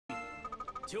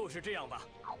就是这样吧。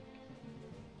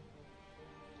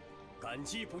感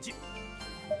激不尽。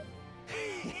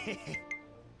嘿嘿嘿。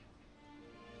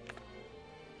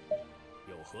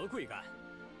有何贵干？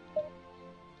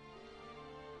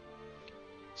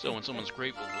 So when someone's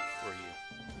grateful for you,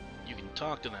 you can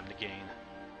talk to them to gain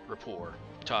rapport.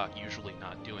 Talk usually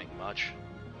not doing much.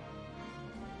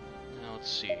 Now let's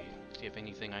see. Do you have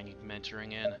anything I need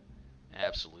mentoring in?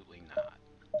 Absolutely not.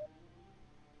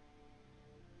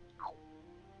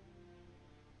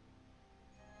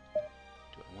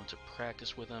 Do I want to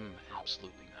practice with him?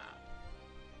 Absolutely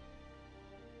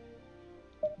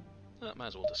not. Might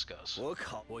as well discuss.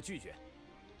 我拒绝。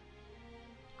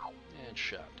 And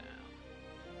shot down.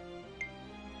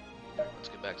 Let's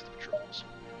get back to the patrols.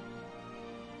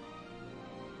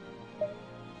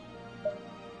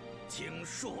 请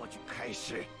硕举开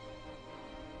始。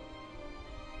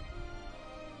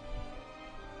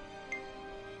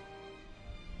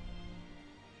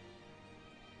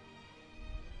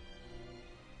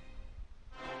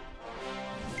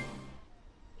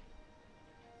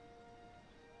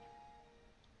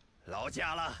劳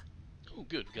驾了。 Oh,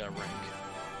 good, we got a rank.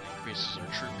 Increases our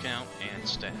troop count and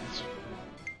stats.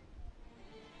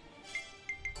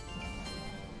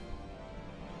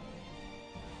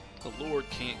 The Lord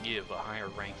can't give a higher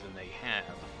rank than they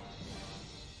have.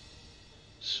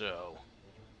 So,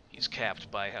 he's capped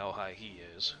by how high he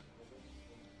is.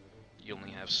 You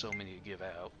only have so many to give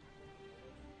out.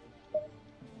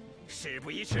 事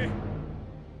不宜迟。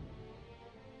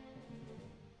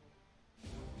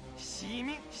惜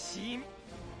命，惜命。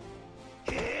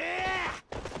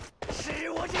 是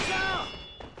我这招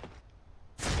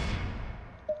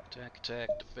Attack, attack,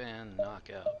 defend,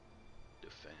 knock out,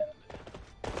 defend.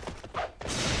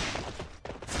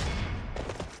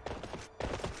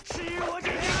 是我这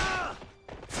招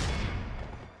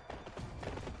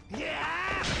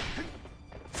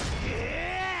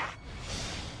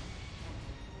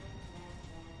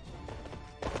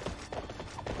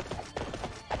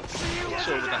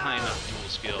So with a high enough dual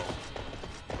skill,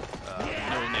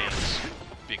 no names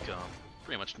become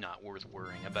pretty much not worth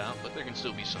worrying about, but there can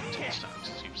still be some tense times,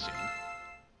 as you've seen.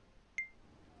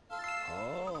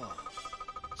 哦，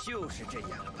就是这样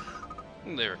吧。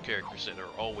 There are characters that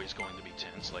are always going to be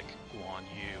tense, like Yan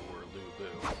Ying or Lu Bu.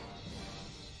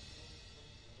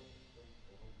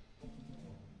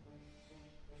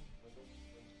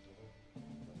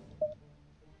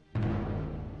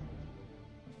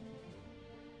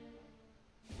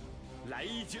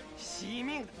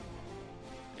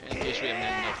 In case we haven't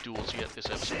had enough duels yet, this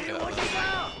episode got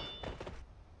attack,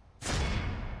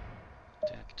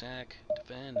 attack,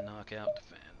 defend, knock out,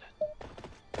 defend.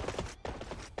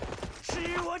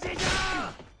 是我这招！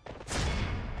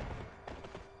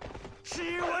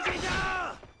是我这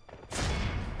招！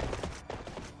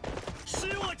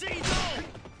是我这一招！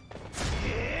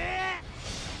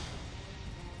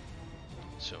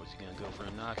 So is he gonna go for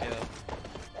a knockout?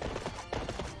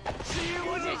 是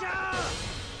我这招！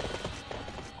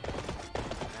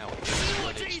 Now he 是我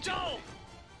gets 这一 split 招！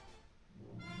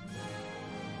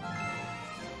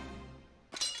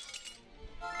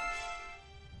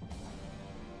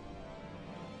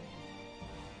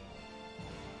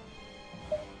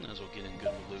 Might as well get in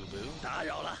good with Lu Bu. 打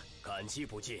扰了，感激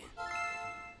不尽。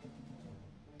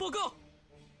报告。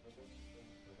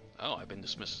 Oh, I've been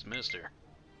dismissed as minister.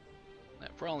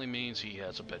 That probably means he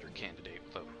has a better candidate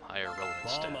with a higher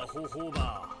relevant 马马 stat. 虎虎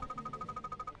吧。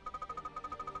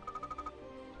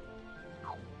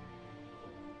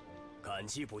感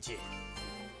激不尽。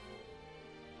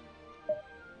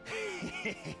嘿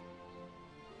嘿嘿。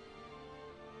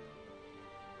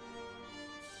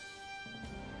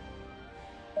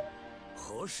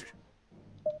何事？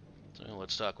 So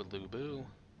let's talk with Lu Bu.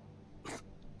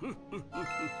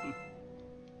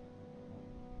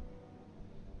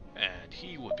 And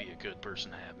he would be a good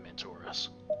person to have mentor us.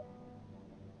 "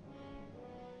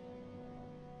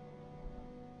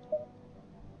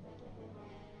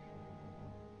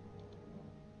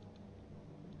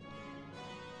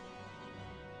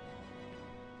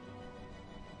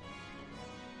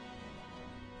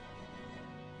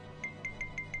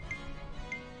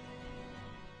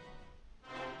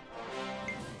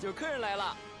有客人来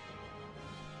了。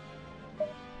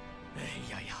哎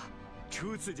呀呀，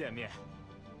初次见面，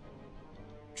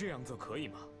这样做可以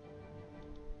吗？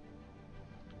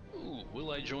 Ooh,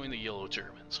 will I join the Yellow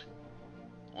Turbans?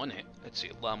 On it, I'd see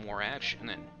a lot more action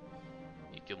and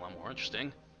it'd get a lot more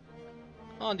interesting.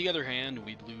 On the other hand,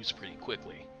 we'd lose pretty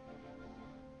quickly.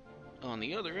 On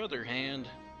the other hand,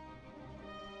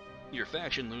 your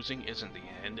faction losing isn't the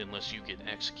end unless you get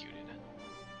executed.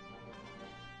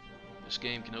 This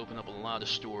game can open up a lot of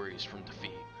stories from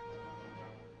defeat.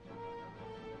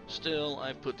 Still,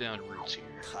 I've put down roots here.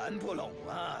 谈不拢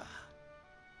啊！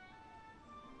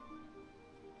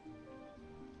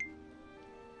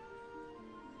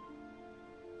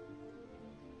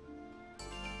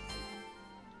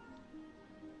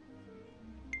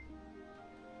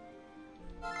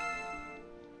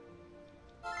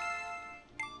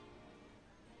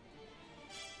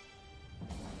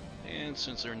 And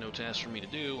since there are no tasks for me to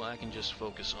do, I can just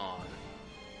focus on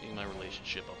getting my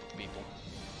relationship up with people.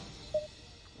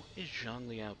 What is Zhang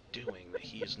Liao doing that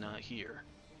he is not here?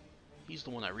 He's the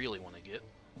one I really want to get.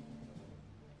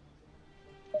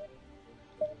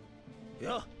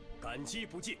 哟，感激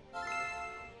不尽，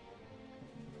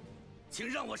请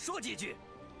让我说几句。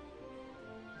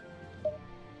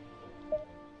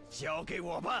交给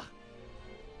我吧。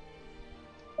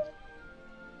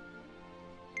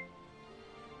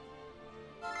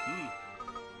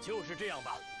就是这样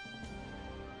吧。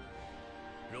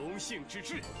荣幸之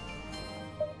至。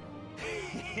嘿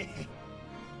嘿嘿，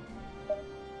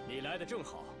你来的正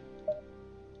好。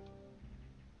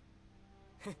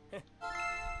嘿嘿。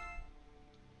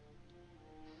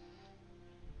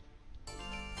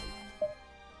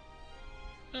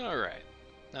 Alright,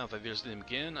 now if I visit him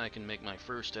again, I can make my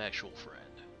first actual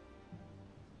friend.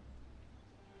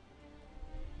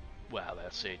 Wow,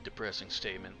 that's a depressing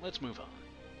statement. Let's move on.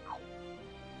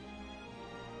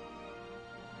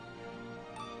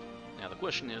 Now the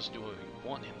question is, do I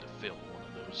want him to fill one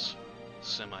of those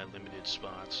semi-limited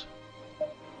spots?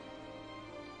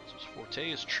 So his forte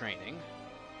is training,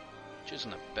 which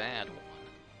isn't a bad one.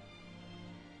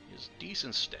 He has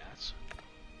decent stats.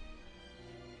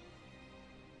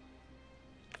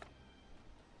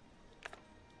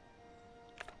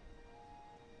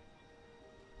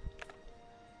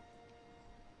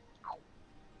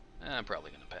 I'm probably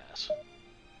gonna pass.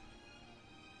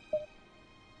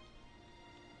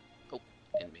 Oh,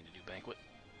 didn't mean to do banquet.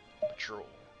 Patrol.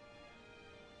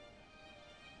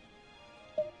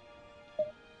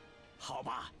 好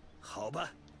吧，好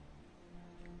吧。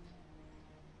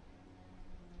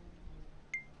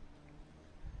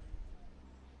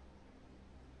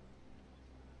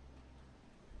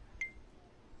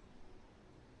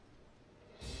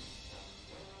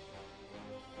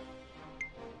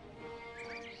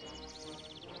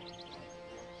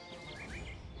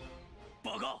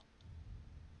报告。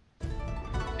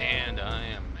 And I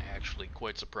am actually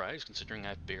quite surprised, considering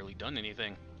I've barely done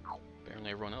anything.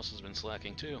 Apparently everyone else has been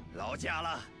slacking too. 劳驾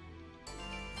了。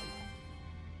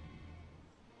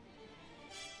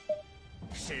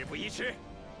事不宜迟。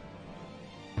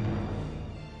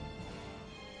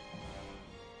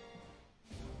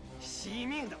惜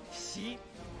命的惜。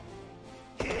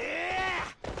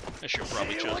 I should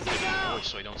probably chose a different voice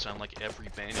so I don't sound like every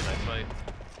bandit I fight.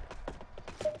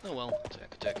 Oh well,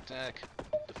 attack, attack, attack,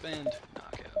 defend,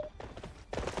 knockout.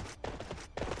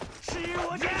 是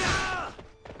我这个，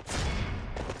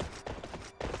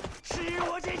是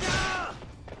我这个，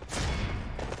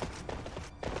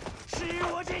是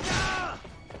我这个，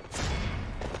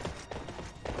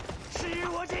是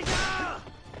我这个。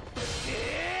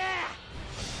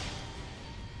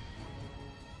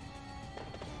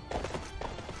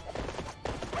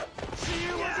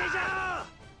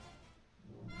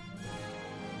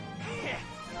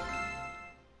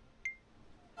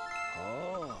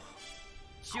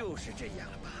就是这样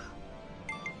吧。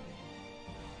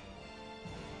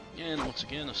And once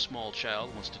again, a small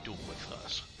child wants to duel with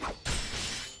us.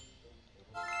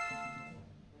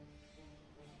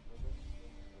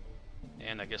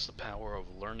 And I guess the power of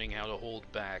learning how to hold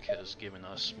back has given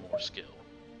us more skill.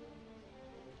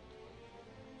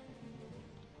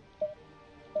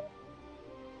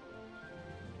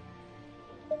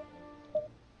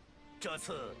 这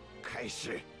次开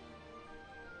始。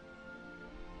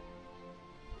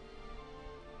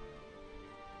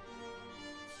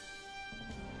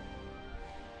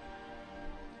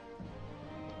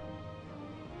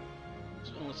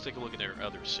 Let's take a look at their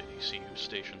other city, see who's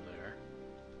stationed there.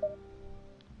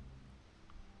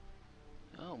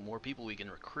 Oh, more people we can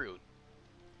recruit.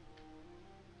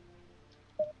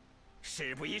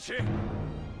 事不宜迟。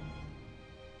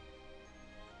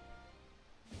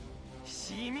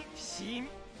惜命，惜命。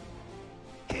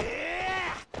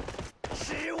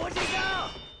是我这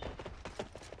个。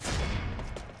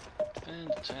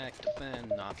 Defend, attack, defend,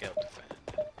 knockout, defend.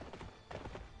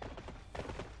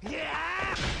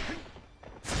 Yeah!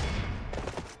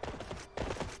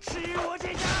 是我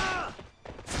这个。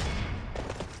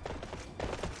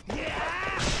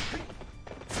Yeah!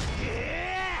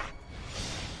 Yeah!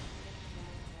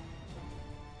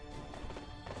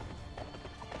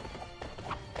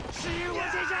 是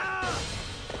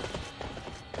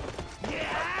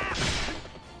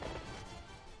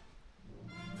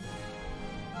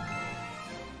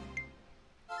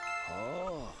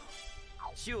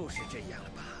就是这样了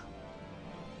吧？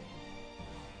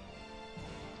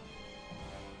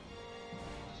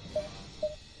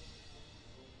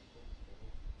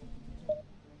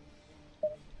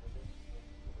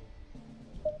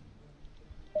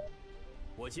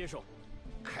我接受。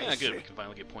 Yeah, good. We can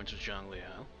finally get points with Zhang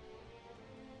Liao.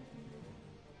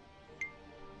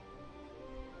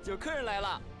 有客人来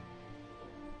了。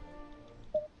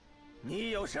你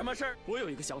有什么事儿？我有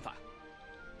一个想法。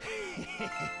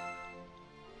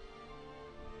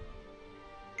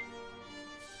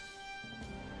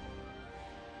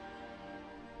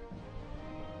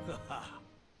哈哈，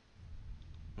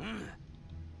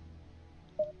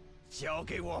交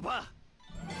给我吧。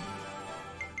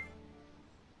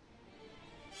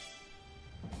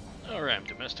 Alright, I'm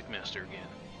domestic master again.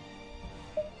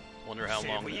 Wonder how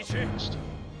long that'll last.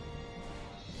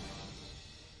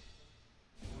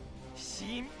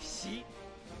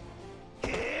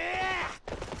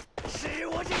 是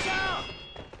我这招。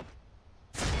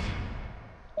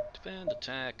 Defend,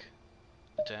 attack,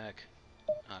 attack,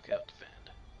 knock out, defend.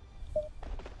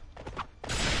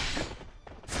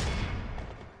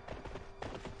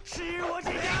 是我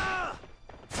这招。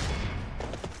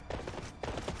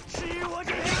是我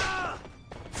这招。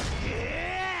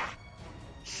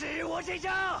 是我这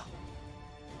招！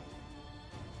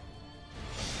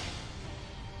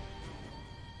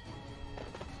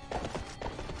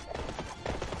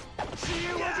是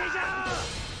我这招！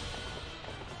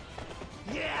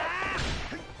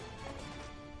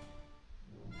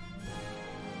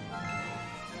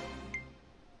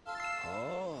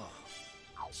哦，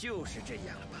就是这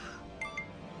样了吧？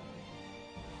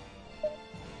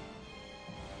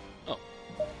 Oh,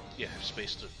 yeah, I have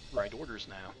space to write orders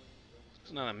now.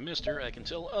 So now I'm Mister, I can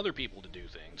tell other people to do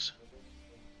things.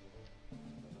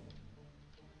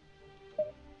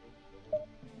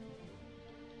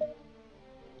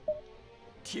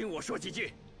 听我说几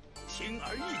句，轻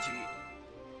而易举。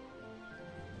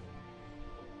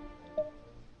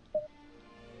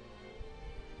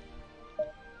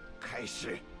开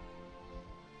始。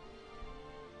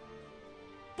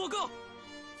报告。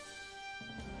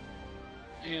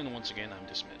 And once again, I'm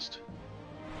dismissed.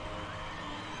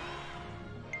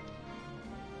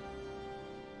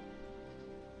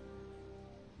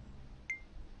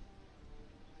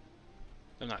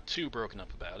 I'm not too broken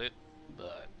up about it,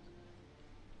 but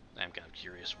I'm kind of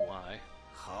curious why.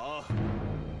 好，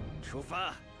出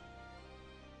发。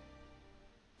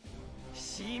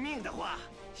惜命的话，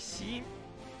惜。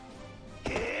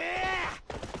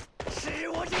是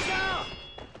我这招。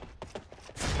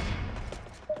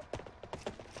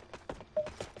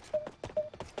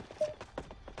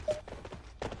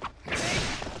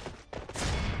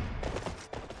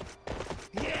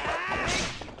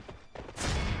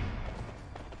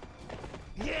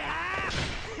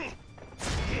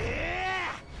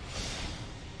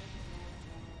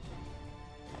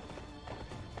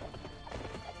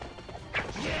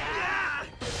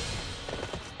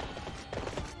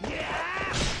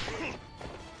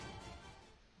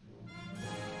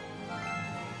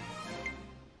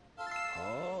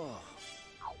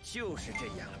 就是这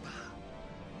样了吧？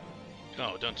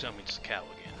 Oh, don't tell me it's a cow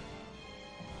again.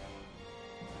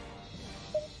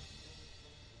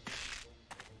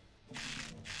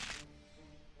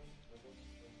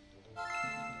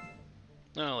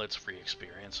 No, it's free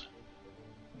experience.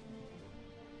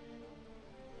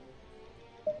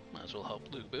 Might as well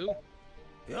help Lu Bu.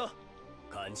 哟，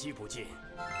感激不尽。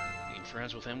 Being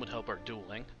friends with him would help our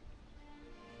dueling.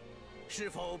 是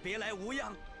否别来无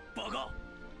恙？报告。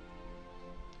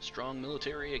 Strong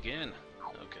military again.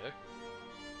 Okay.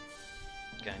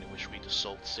 Kinda wish we'd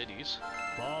assault cities.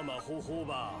 马马虎虎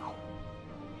吧。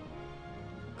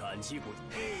感激不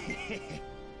尽。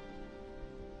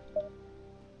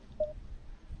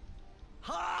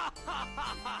哈哈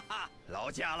哈哈哈！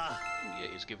劳驾了。 Yeah,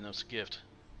 he's giving us a gift.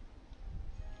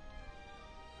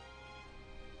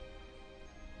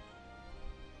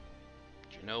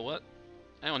 But you know what?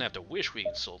 I don't have to wish we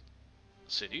insult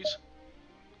cities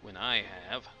when I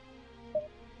have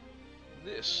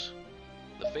this,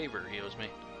 the favor he owes me.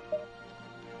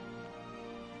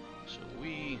 So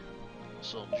we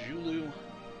assault Julu.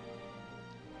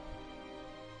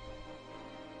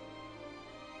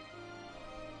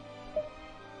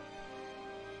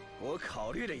我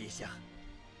考虑了一下，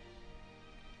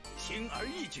轻而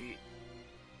易举。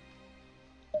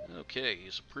 Okay,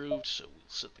 he's approved, so we'll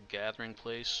set the gathering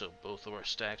place so both of our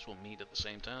stacks will meet at the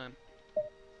same time.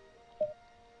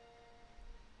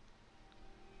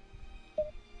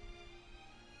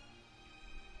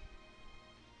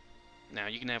 Now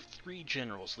you can have 3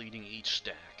 generals leading each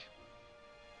stack,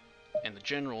 and the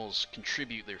generals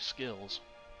contribute their skills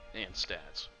and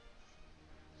stats.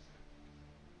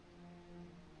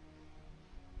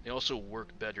 They also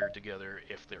work better together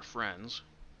if they're friends.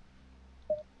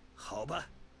 好吧。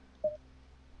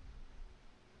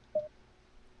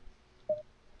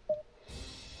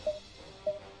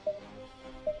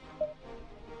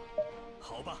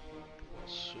好吧。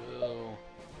 So,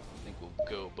 I think we'll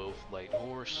go both light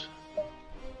horse.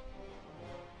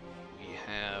 We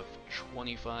have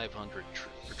 2,500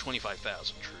 or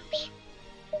 25,000 troops.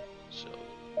 So,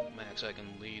 max I can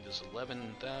lead is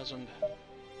 11,000.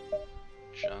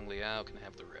 Zhang Liao can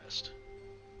have the rest.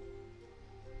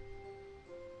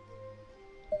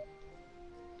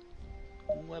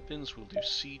 Weapons, we'll do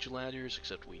siege ladders,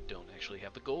 except we don't actually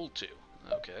have the gold to.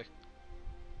 Okay.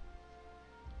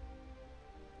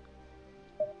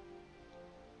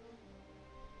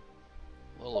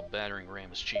 Well, a battering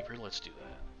ram is cheaper, let's do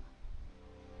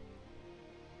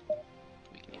that.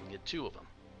 We can even get 2 of them.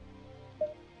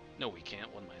 No, we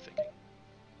can't, what am I thinking?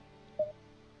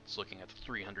 It's looking at the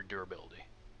 300 durability.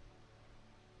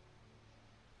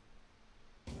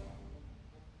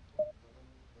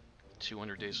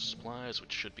 $200 days of supplies,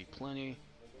 which should be plenty.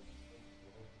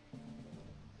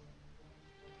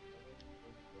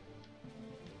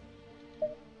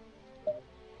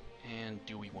 And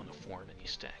do we want to form any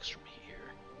stacks from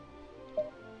here?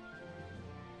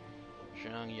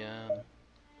 Zhang Yan,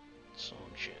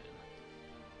 Song Chen.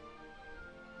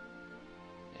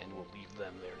 And we'll leave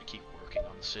them there to keep working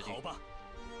on the city. 好吧。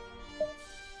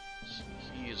 So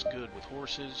he is good with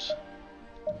horses.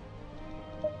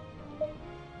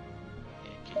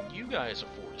 And can you guys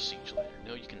afford a siege ladder?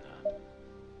 No, you cannot.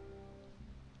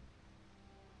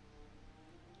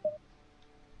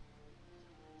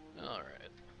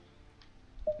 Alright.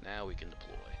 Now we can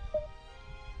deploy.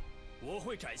 我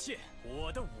会展现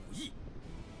我的武艺。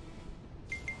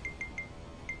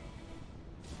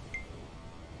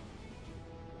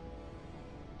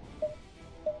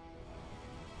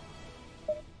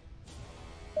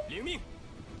领命。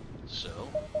 So,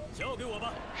 交给我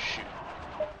吧。 shoot.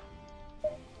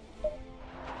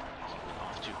 He went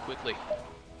off too quickly.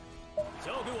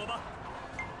 交给我吧。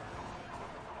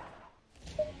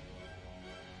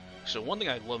 So one thing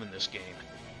I love in this game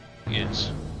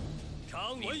is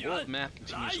常 the 文 world 远， map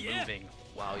来 continues 也！ moving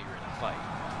while you're in a fight.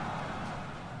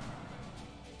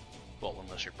 Well,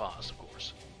 unless you're paused, of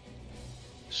course.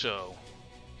 So,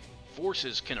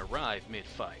 forces can arrive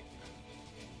mid-fight.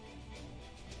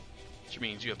 Which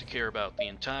means you have to care about the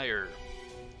entire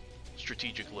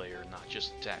strategic layer, not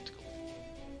just the tactical.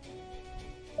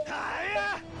 来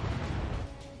呀！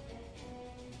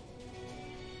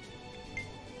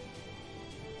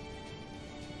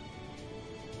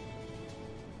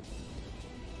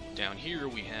 Down here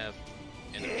we have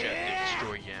an objective,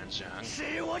 destroy Yanzhang.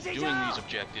 是我这 Doing 招 these！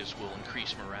 objectives will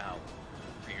increase morale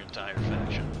for your entire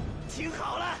faction. 听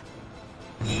好了，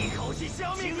一口气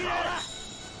消灭敌人！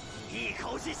一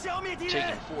口气消灭敌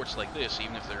人！ Taking forts like this,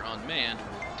 even if they're unmanned,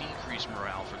 will decrease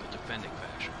morale for the defending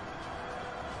faction.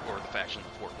 Or the faction the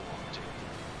fort belongs to.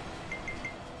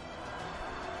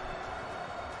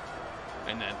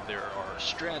 And then there are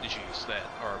strategies that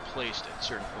are placed at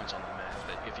certain points on the map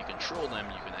that if you control them,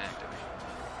 you can activate.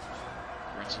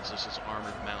 For instance, this is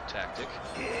Armored Mount Tactic,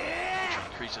 which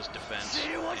increases defense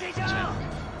是我 and 这招！ attack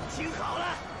听好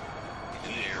了，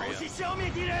 in 一 the 口气 area. 消灭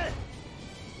敌人！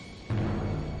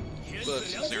 But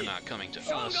since they're not coming to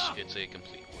us, it's a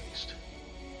complete waste.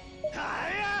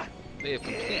 来呀！ They have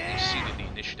completely ceded the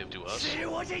initiative to us, 是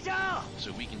我这招！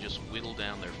 so we can just whittle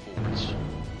down their forts.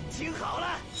 听好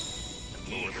了，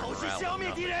一口气消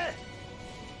灭敌人！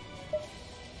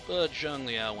 But Zhang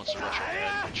Liao wants to rush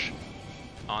ahead, which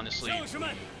honestly 将士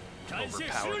们，展现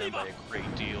overpower 实力 them 吧 by！ a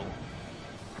great deal.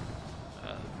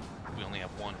 We only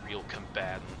have one real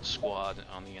combatant squad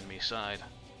on the enemy side.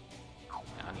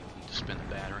 I don't even need to spend a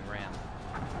battering ram.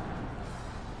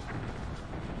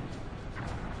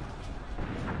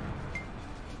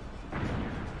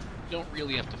 You don't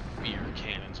really have to fear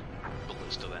cannons and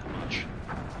ballista that much.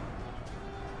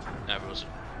 Now if it was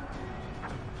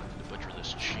to butcher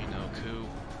this Chino coup,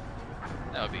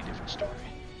 that would be a different story.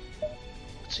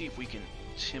 Let's see if we can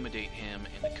intimidate him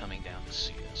into coming down to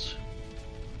see us.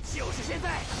 就是现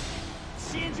在，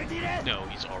限制敌人！ No,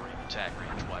 he's already in attack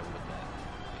range. Why would that?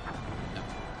 No.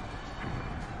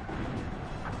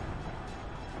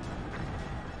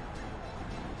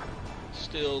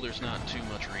 Still, there's not too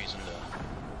much reason to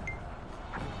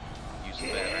use the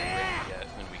battering ram yet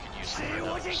when we could use it 是 for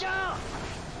我这 others. 招！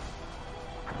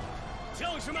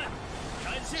将士们，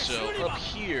展现实 So 力 up 吧！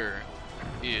 here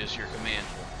is your command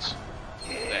points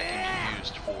that can be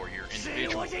used for your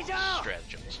individual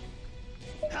stratagems.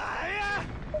 来呀！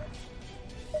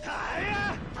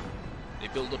 They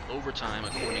build up over time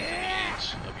according to the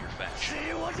ends of your faction,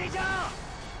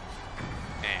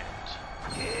 and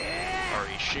are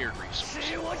a shared resource.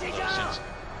 Since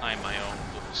I'm my own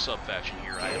little sub-faction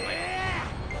here, I have my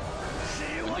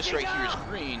own. When this right here is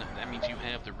green, that means you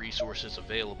have the resources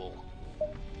available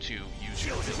to use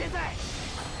your ability.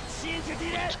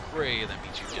 When it's gray, that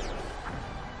means you don't. So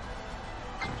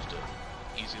just an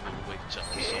easy little way to tell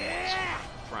if someone's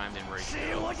primed and ready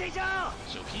to go.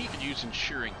 So he could use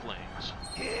Ensuring Flames,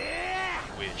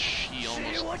 which he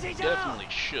almost definitely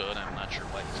should. I'm not sure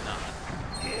why he's not.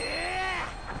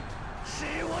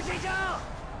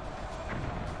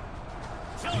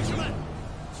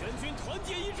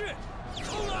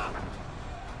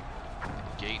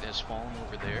 The gate has fallen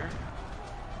over there.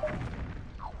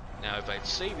 Now, if I'd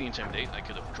saved the Intimidate, I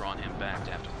could have drawn him back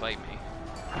to have to fight me.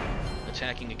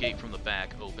 Attacking a gate from the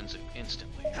back opens it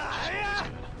instantly, which is always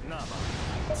good.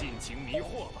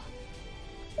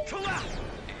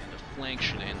 And the flank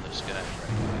should end this guy right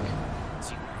quick.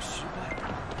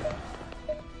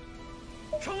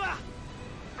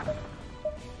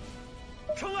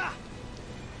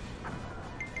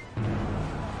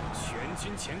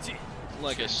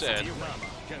 Like I said, the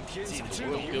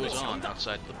world goes on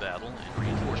outside of the battle, and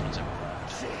reinforcements have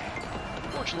arrived.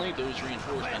 Unfortunately, those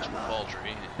reinforcements were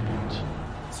paltry and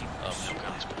of no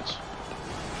consequence.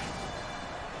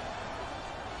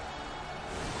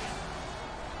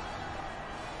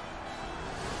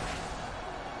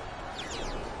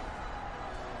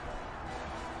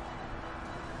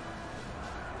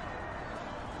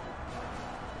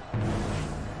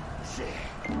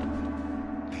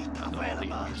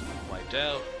 Wiped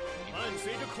out.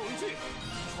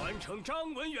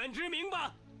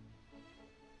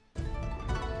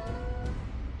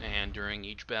 And during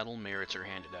each battle, merits are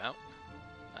handed out.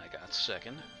 I got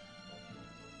second,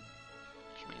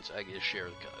 which means I get a share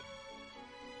of the cut.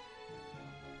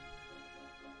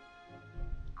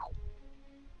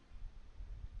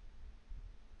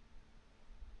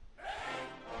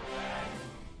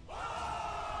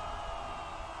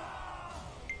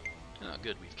 Oh,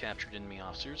 good, we've captured enemy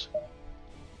officers.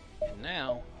 And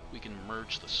now we can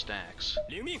merge the stacks for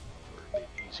a bit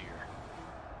easier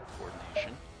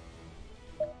coordination.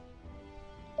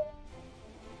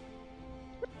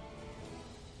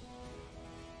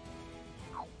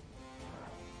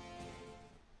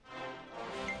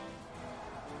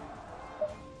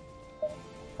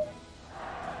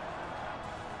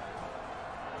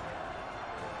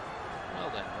 Well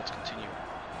then, let's continue.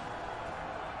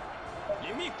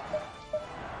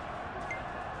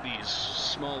 These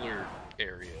smaller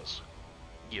areas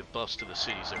give buffs to the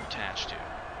cities they're attached to.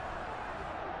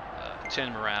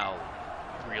 10 morale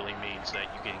really means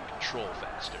that you gain control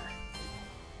faster.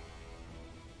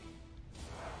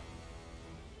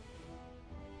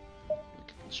 We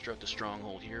can construct a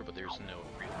stronghold here, but there's no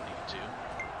real need to.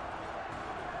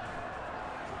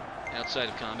 Outside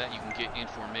of combat, you can get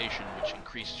information, which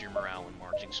increases your morale and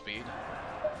marching speed.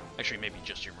 Actually, maybe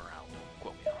just your morale, don't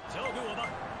quote me on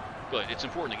that. But it's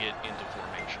important to get into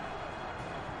formation,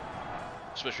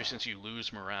 especially since you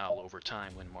lose morale over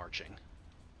time when marching.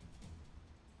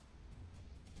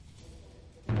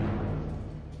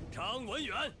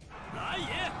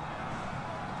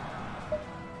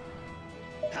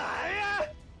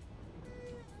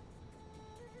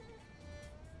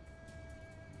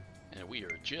 And we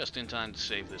are just in time to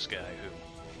save this guy who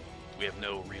we have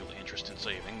no real interest in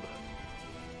saving, but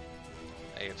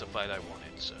hey, it's a fight I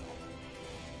wanted, so.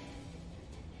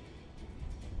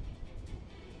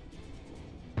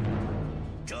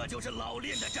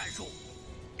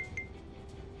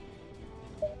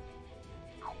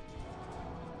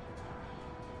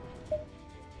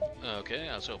 Okay,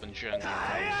 I was hoping Zheng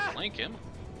would flank him,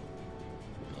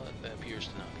 but that appears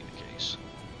to not be the case.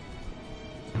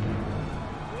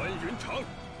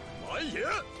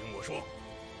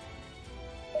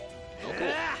 Oh,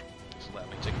 cool. This allowed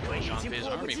me to take control of Zhang Fei's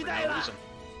army for no reason.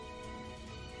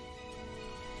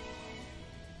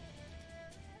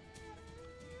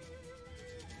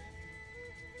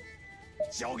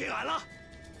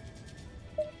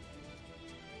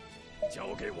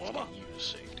 Use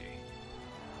safety.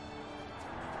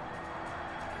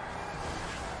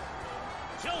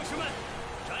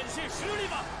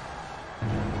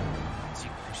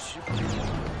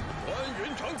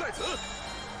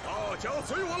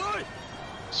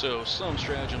 So some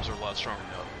stratagems are a lot stronger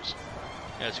than others.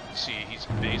 As you can see, he's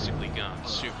basically gone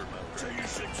super mode.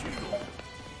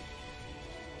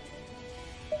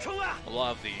 A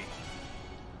lot of the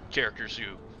characters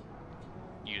who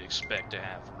you'd expect to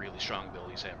have really strong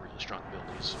abilities have really strong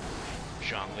abilities.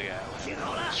 Zhang Liao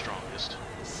have the strongest.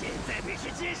 现在必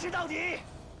须坚持到底！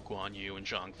 Guan Yu and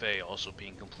Zhang Fei also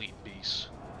being complete beasts.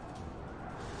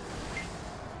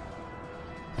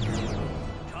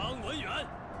 张文远，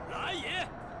来也！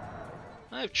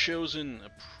 I've chosen a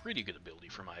pretty good ability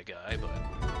for my guy, but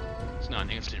it's not an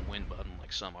instant win button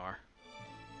like some are.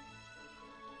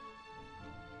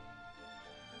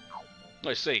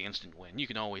 I say instant win, you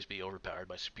can always be overpowered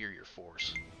by superior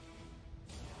force.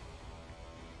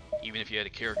 Even if you had a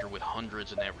character with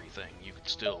hundreds and everything, you could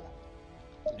still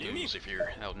lose if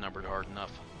you're outnumbered hard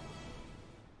enough.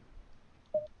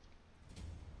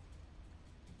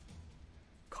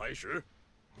 开始，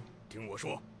听我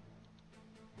说。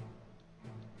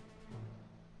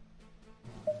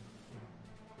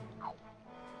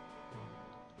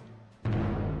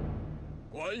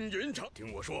关云长，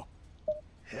听我说。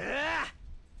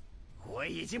我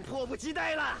已经迫不及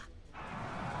待了。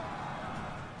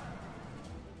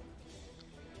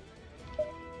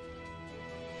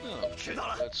 Oh,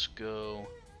 let's go.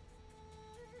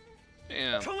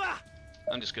 Yeah,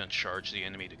 I'm just gonna charge the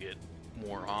enemy to get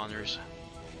more honors.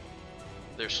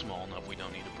 They're small enough we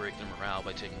don't need to break their morale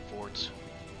by taking forts.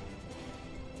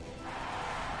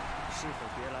 师傅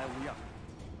别来无恙。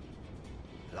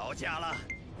劳驾了。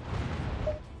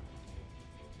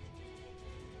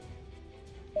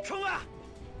冲啊！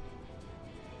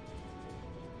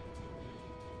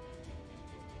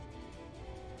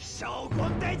 烧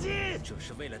光殆尽！这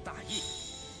是为了大义，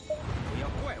不要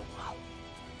怪我。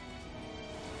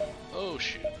 Oh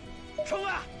shit. 冲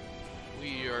啊！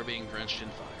 We are being drenched in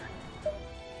fire.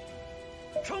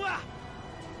 冲啊！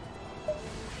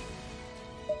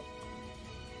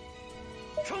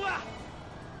冲啊！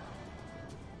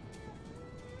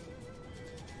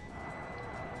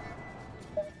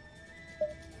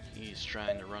 He's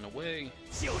trying to run away.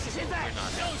 就是现在，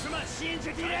将士们，禁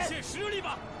止敌人，展现实力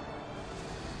吧！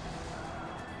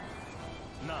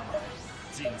 那么，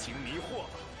尽情迷惑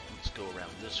吧。 Let's go around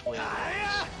this way.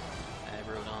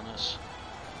 Aggroed on us.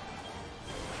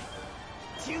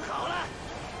 听好了，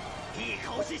一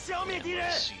口气消灭敌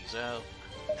人。 Seize out.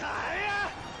 来呀！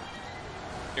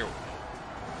 Here we go.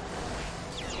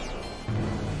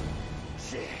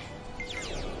 是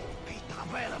被打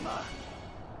败了吗？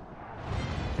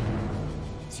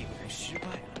竟然失败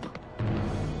了吗？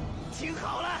听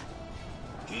好了，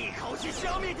一口气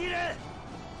消灭敌人。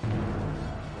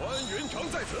 关云长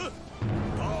在此，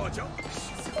大家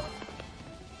死吧！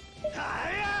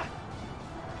来呀！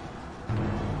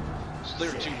 So there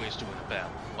are two ways to win a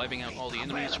battle: wiping out all the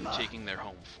enemies or taking their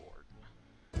home fort.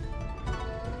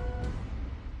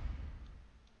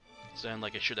 Sound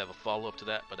like I should have a follow-up to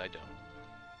that, but I don't.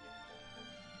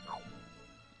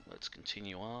 Let's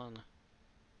continue on.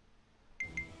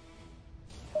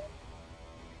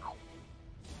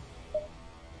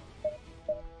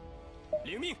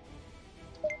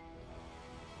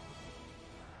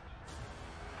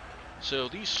 So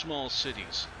these small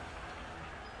cities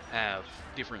have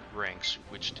different ranks,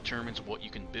 which determines what you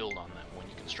can build on them when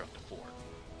you construct a fort.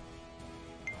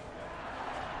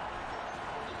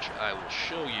 Which I will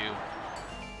show you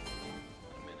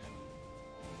in a minute.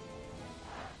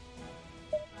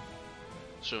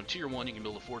 So in Tier 1 you can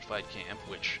build a fortified camp,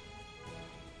 which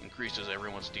increases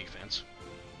everyone's defense.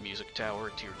 Music Tower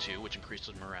at Tier 2, which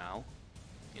increases morale.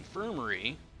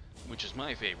 Infirmary, which is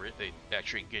my favorite, it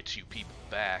actually gets you people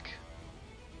back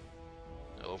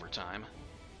over time.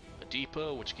 A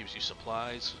depot, which gives you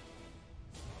supplies.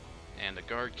 And a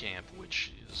guard camp,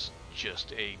 which is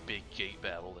just a big gate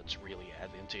battle that's really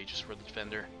advantageous for the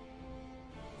defender.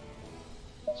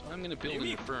 So I'm going to build an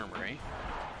infirmary.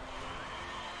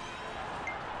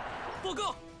 报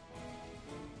告。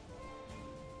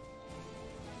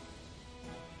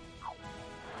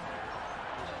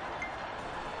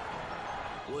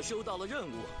 我收到了任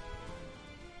务。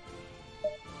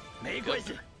没关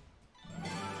系。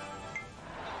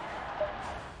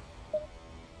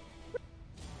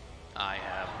I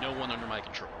have no one under my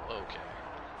control. Okay.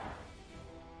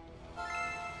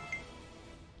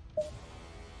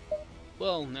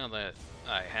 Well, now that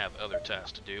I have other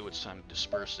tasks to do, it's time to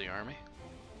disperse the army.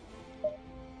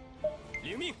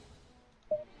 领命。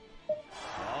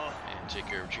好。 And take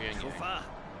care of Yan Ying. 出发。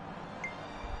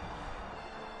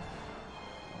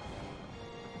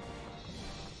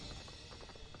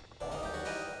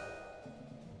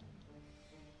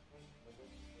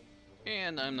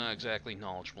 And I'm not exactly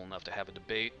knowledgeable enough to have a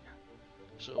debate,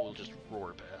 so we'll just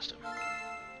roar past him.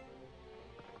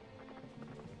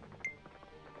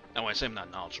 Now, when I say I'm not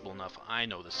knowledgeable enough, I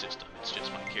know the system, it's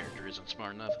just my character isn't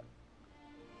smart enough.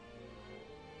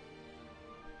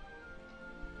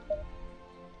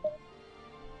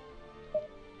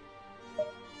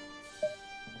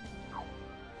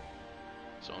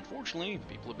 unfortunately,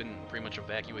 people have been pretty much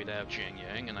evacuated out of Yan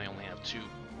Ying, and I only have 2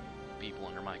 people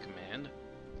under my command.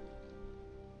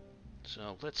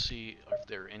 So let's see if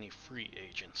there are any free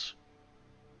agents.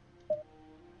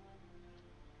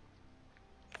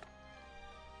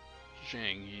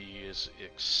 Zhang Yi is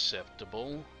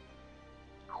acceptable.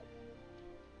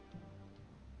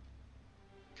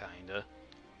 Kinda.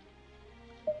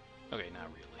 Okay, not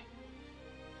really.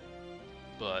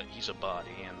 But he's a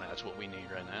body, and that's what we need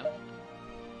right now.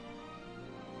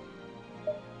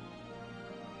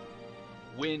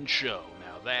 Win show.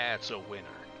 Now that's a winner.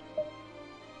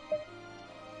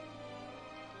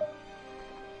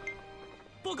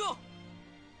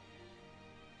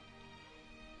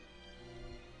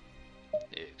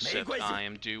 Except I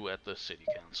am due at the city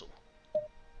council.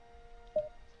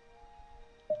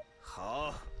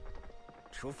 好，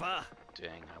出发。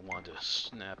 Dang, I wanted to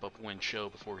snap up Win Show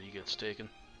before he gets taken.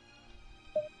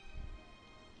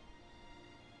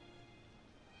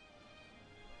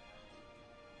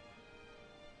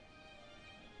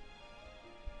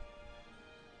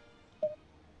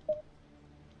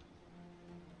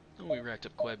 We racked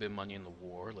up quite a bit of money in the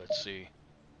war. Let's see.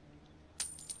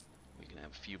 We can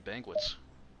have a few banquets.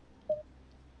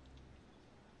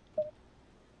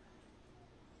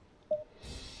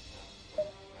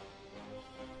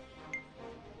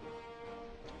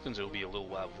 Since it'll be a little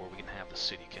while before we can have the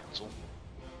city council.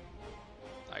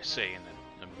 I say, and then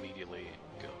immediately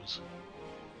it goes.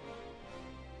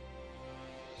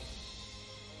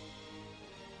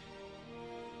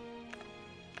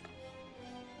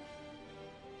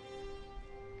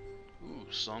 Ooh,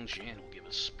 Song Jian will give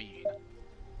us speed.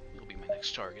 He'll be my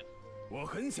next target. 我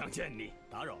很想见你，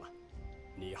打扰了。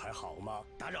你还好吗？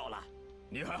打扰了。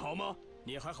你还好吗？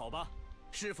你还好吧？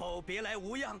是否别来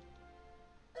无恙？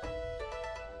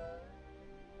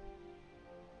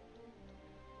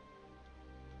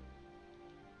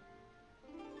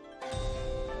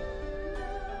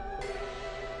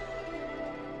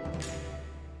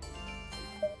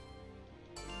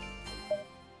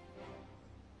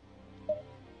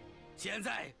 现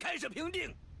在开始评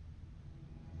定，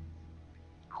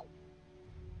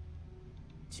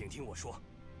请听我说。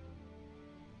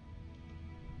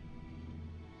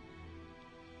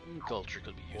 Culture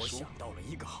could be 我 useful. 想到了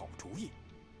一个好主意。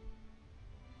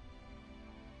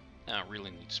 I don't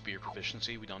really need spear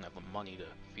proficiency. We don't have the money to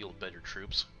field better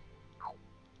troops.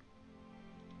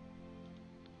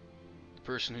 The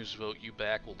person whose vote you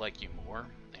back will like you more,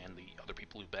 and the other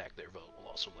people who back their vote will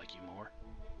also like you more.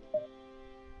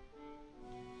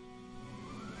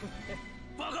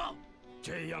 报告，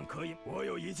这样可以。我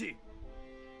有一计，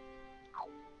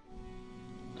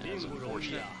 并 That's 不容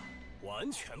易 unfortunate. 啊，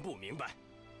完全不明白。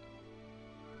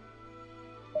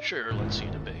 Sure, let's see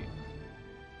a debate.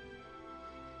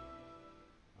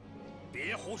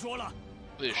 别胡说了，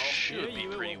 This should be 别以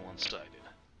为 pretty 我 one-sided.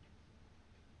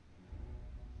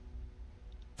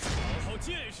 好好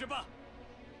见识吧。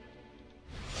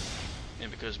 And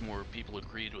because more people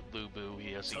agreed with Lu Bu,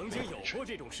 he has the 曾经有 advantage. 过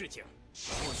这种事情，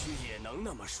或许也能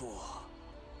那么说。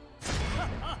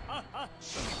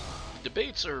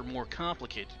 Debates are a more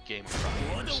complicated game of 我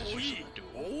Prime 的 versus 武 just 艺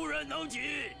duel. 无人能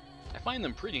及。 I find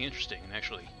them pretty interesting and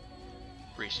actually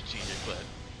pretty strategic, but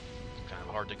kind of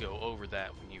hard to go over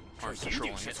that when you 这 aren't 一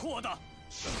定 controlling 是 it. 错的。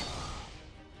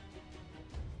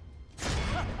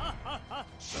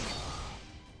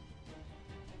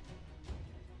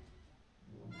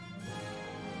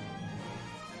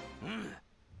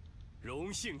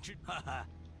荣幸之，哈哈，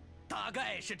大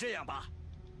概是这样吧。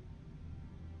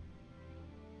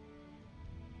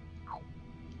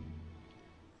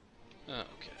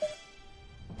 Okay.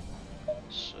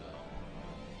 So,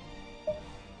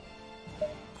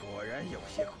 果然有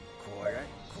些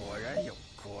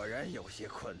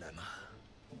困难嘛。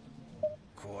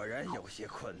果然有些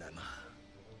困难嘛。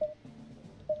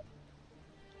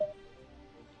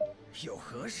有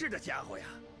合适的家伙呀。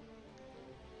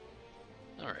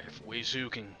 alright, if Wei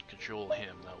can control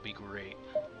him, that'll be great.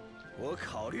 我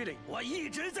考虑了，我一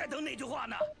直在等那句话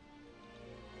呢。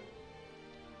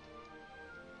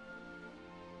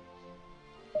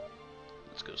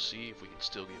 Let's go see if we can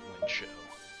still get Win Show.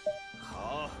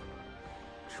 好，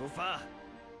出发。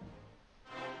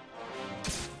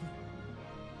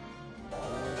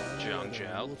 Zhang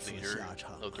Zhao, leader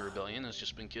of the rebellion, has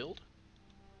just been killed.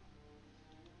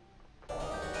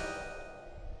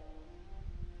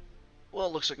 Well,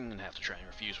 it looks like I'm gonna have to try and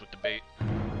refuse with debate.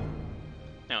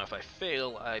 Now, if I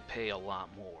fail, I pay a lot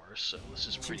more, so this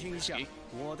is pretty risky.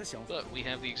 But we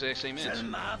have the exact same 真 answer.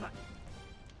 麻烦。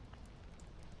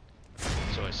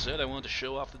 So I said I wanted to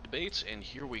show off the debates, and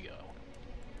here we go.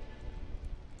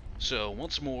 So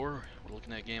once more, we're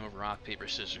looking at a game of rock, paper,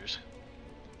 scissors,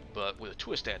 but with a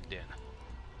twist added in.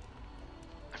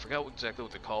 I forgot exactly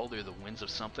what they're called. They're the winds of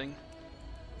something,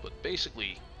 but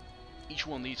basically, each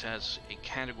one of these has a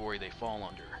category they fall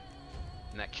under,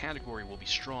 and that category will be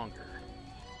stronger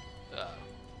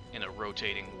in a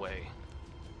rotating way.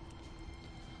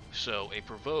 So a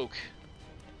provoke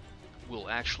will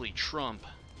actually trump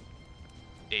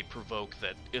a provoke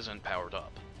that isn't powered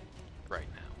up right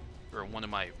now. Or one of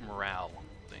my morale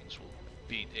things will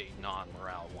beat a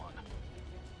non-morale one.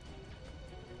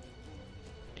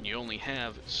 And you only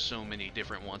have so many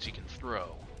different ones you can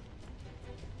throw.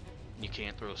 You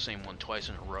can't throw the same one twice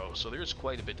in a row, so there's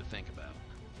quite a bit to think about.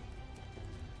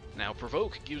 Now,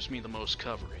 provoke gives me the most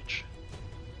coverage,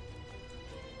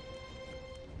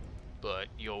 but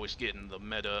you always get in the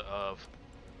meta of,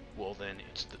 well, then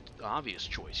it's the obvious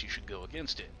choice, you should go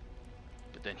against it.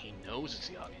 But then he knows it's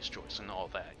the obvious choice and all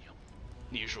that, you know,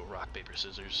 the usual rock, paper,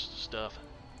 scissors stuff.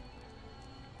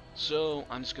 So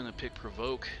I'm just gonna pick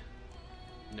provoke,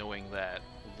 knowing that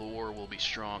lore will be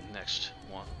strong next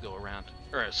one go around,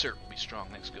 or assert will be strong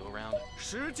next go around.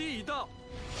 时机已到。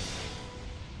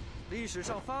历史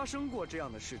上发生过这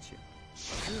样的事情。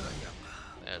这样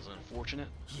啊。As unfortunate.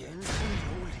 言之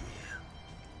有理。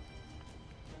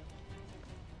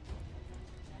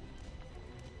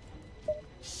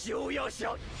休要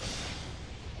小。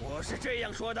我是这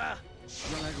样说的。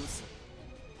原来如此。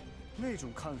那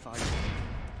种看法也。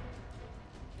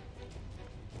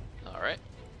All right.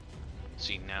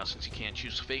 See, now since you can't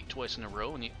choose fate twice in a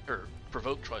row, or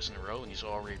provoke twice in a row, and he's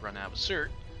already run out of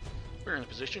assert, we're in a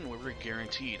position where we're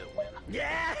guaranteed a win. 原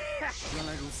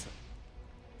来如此，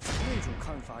那种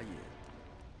看法也。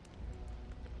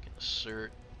Get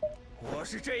assert. 我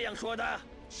是这样说的。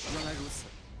原来如此，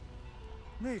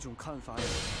那种看法也。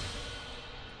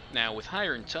Now, with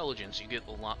higher intelligence, you get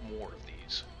a lot more of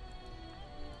these,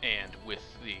 and with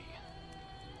the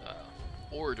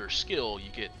orator skill, you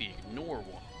get the ignore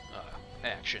one.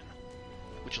 Action,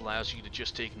 which allows you to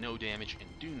just take no damage and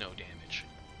do no damage,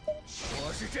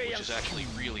 which is actually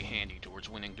really handy towards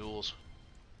winning duels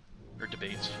or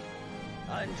debates.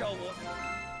 按照我。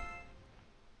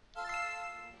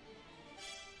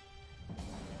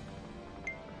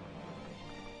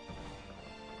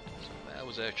So that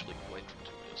was actually quite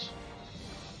fortuitous.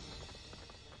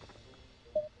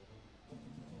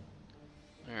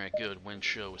 Alright, good. Wind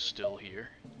Show is still here.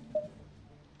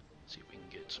 See if we can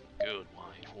get some good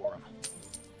wine for him.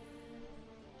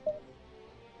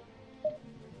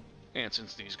 And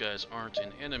since these guys aren't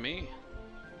an enemy,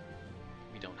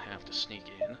 we don't have to sneak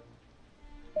in.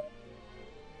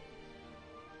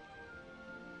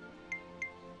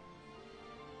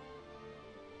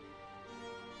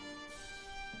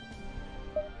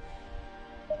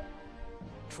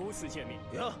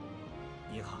哟，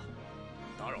你好，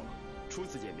打扰了。初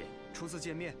次见面，初次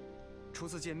见面，初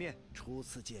次见面，初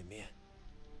次见面。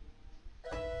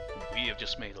We have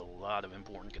just made a lot of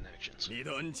important connections. 你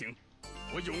的恩情，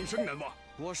我永生难忘。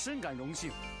我深感荣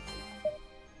幸，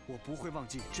我不会忘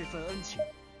记这份恩情。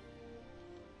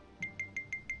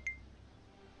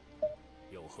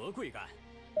有何贵干？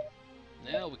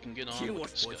 Now we can get on 听我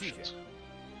with 我拒绝。 discussions.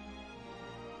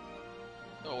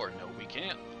 Or no, we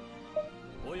can't.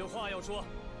 我有话要说。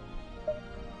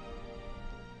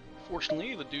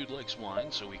 Fortunately, the dude likes wine,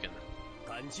 so we can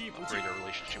感激不尽。 upgrade our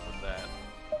relationship with that.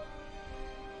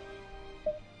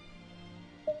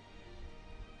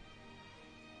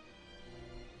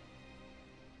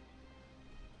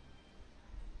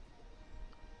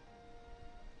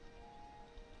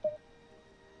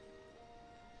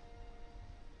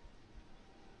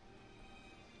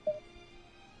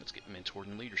 Let's get mentored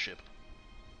in leadership.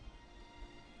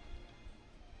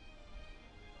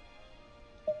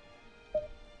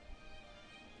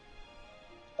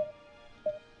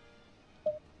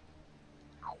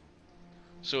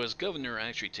 So as governor, I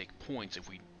actually take points if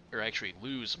we, or actually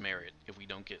lose merit if we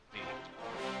don't get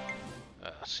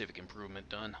the civic improvement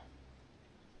done.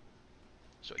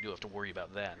 So I do have to worry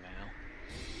about that now.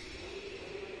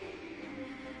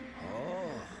 哦，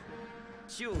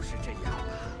就是这样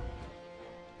啊。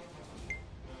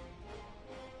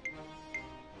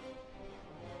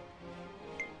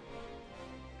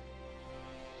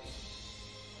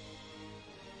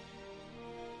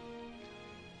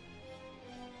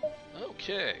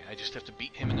 Okay, I just have to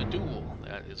beat him in a duel.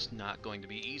 That is not going to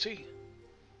be easy.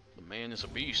 The man is a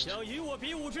beast. 想与我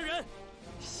比武之人，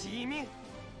惜命，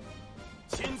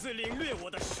亲自领略我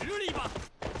的实力吧。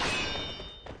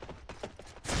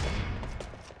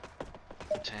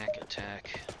 Attack,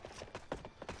 attack.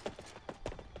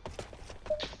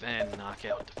 Defend,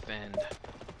 knockout, defend.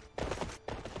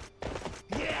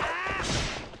 Yeah!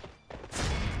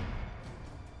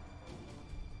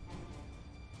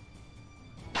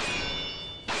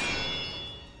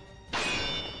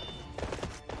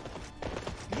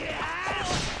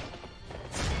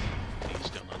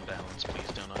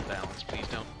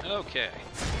 Okay.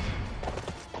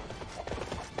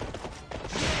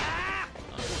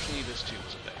 Unfortunately, this too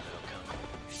was a bad outcome.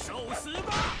 受死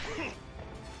吧！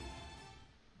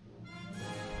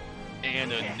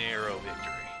 And a narrow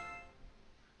victory.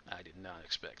 I did not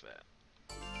expect that.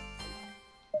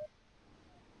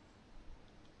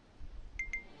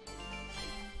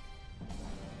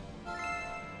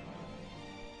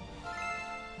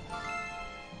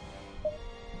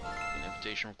 An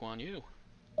invitation from Guan Yu.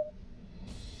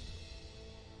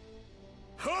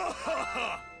 哈哈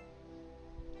哈！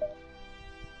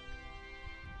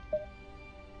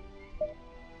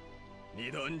 你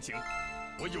的恩情，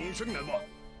我永生难忘。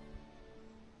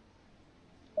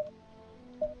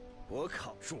我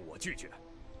靠，恕我拒绝。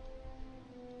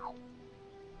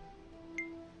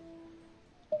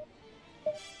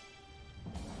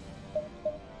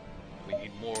 We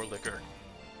need more liquor.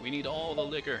 We need all the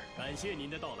liquor. 感谢您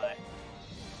的到来。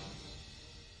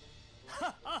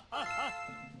哈哈哈哈！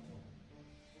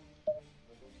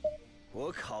我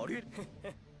考虑。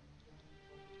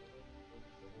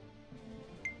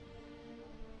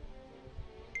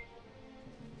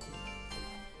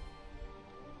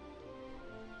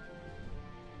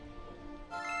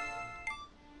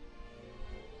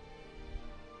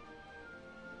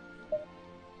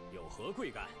有何贵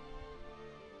干？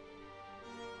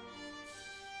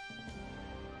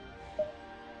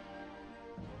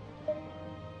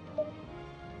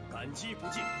 感激不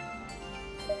尽。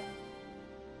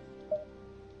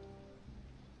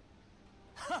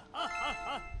哈哈哈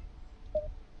哈！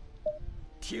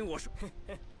听我说。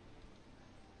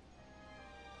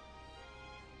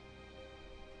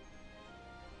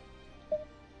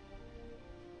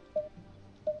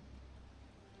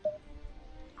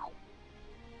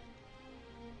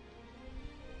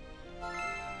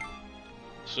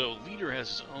So, leader has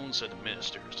his own set of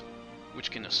ministers,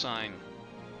 which can assign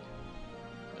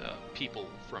people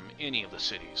from any of the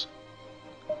cities.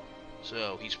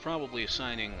 So, he's probably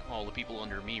assigning all the people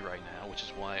under me right now, which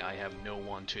is why I have no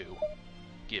one to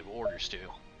give orders to.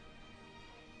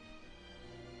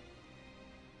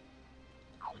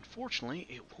 Unfortunately,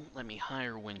 it won't let me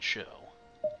hire Wen Shou.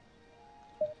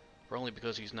 Probably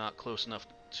because he's not close enough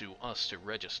to us to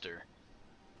register.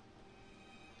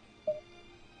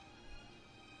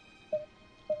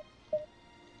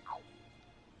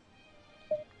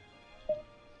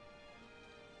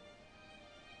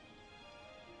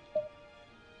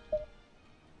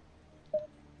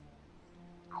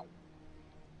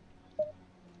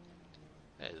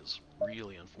 That is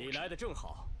really 你来 unfortunate. 的正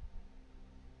好。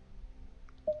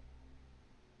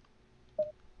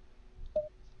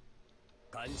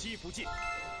感激不尽。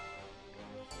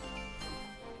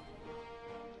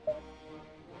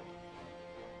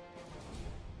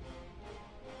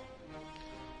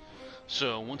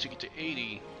 So, once you get to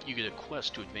 80, you get a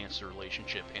quest to advance the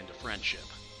relationship into friendship.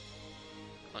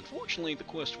 Unfortunately, the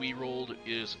quest we rolled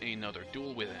is another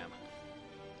duel with him,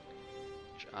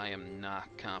 which I am not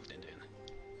confident in. "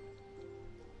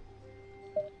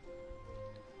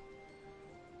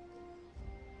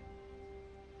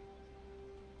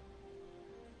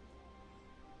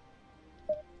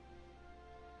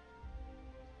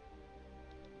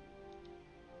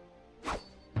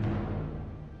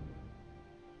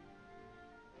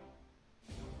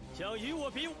想与我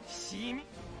比武，西米，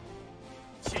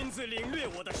亲自领略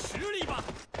我的实力吧。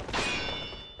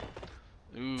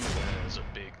 Ooh, that is a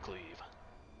big cleave.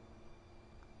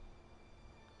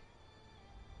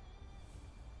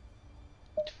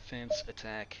 Defense,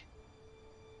 attack,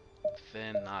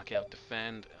 defend, knockout,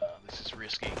 defend. This is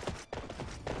risky.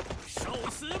 受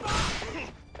死吧！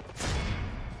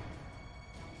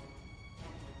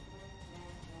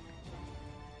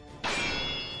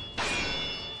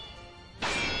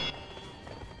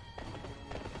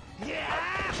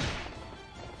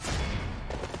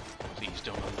 Please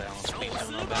don't unbalance, please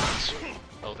don't unbalance.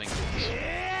 Oh, thank goodness.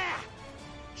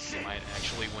 We might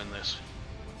actually win this.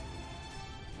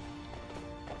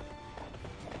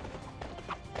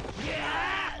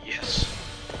 Yes.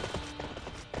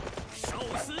 受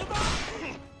死吧！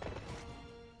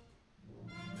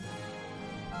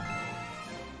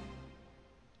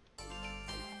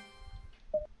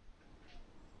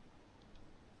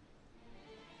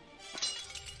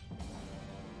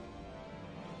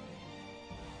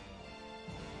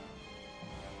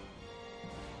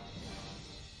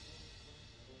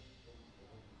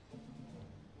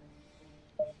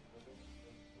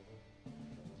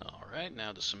 Alright,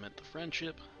 now to cement the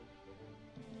friendship.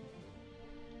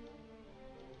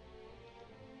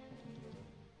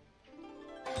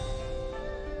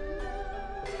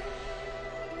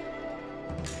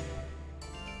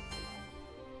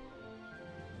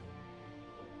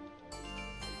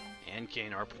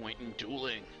 gain our point in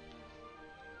dueling.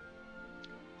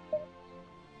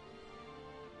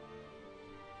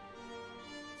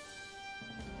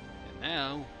 And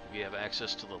now, we have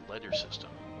access to the letter system.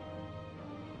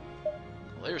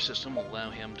 The letter system will allow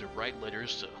him to write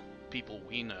letters to people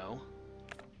we know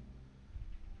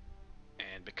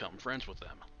and become friends with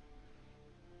them.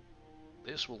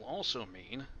 This will also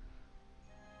mean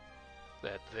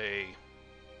that they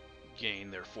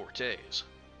gain their fortes.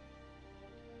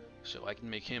 So I can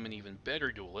make him an even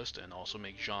better duelist and also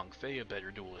make Zhang Fei a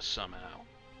better duelist somehow.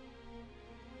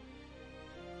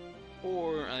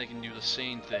 Or I can do the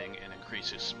same thing and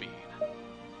increase his speed.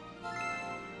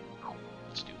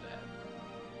 Let's do that.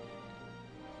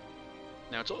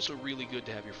 Now it's also really good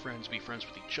to have your friends be friends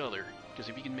with each other, because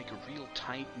if you can make a real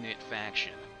tight-knit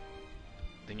faction,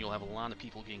 then you'll have a lot of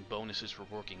people getting bonuses for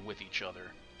working with each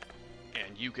other,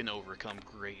 and you can overcome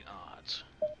great odds.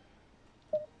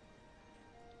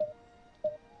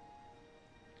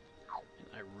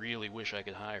 And I really wish I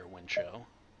could hire Wenchou.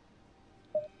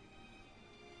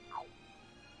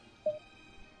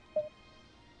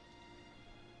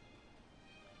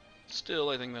 Still,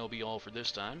 I think that'll be all for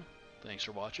this time. Thanks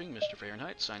for watching. Mr.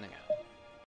 Fahrenheit signing out.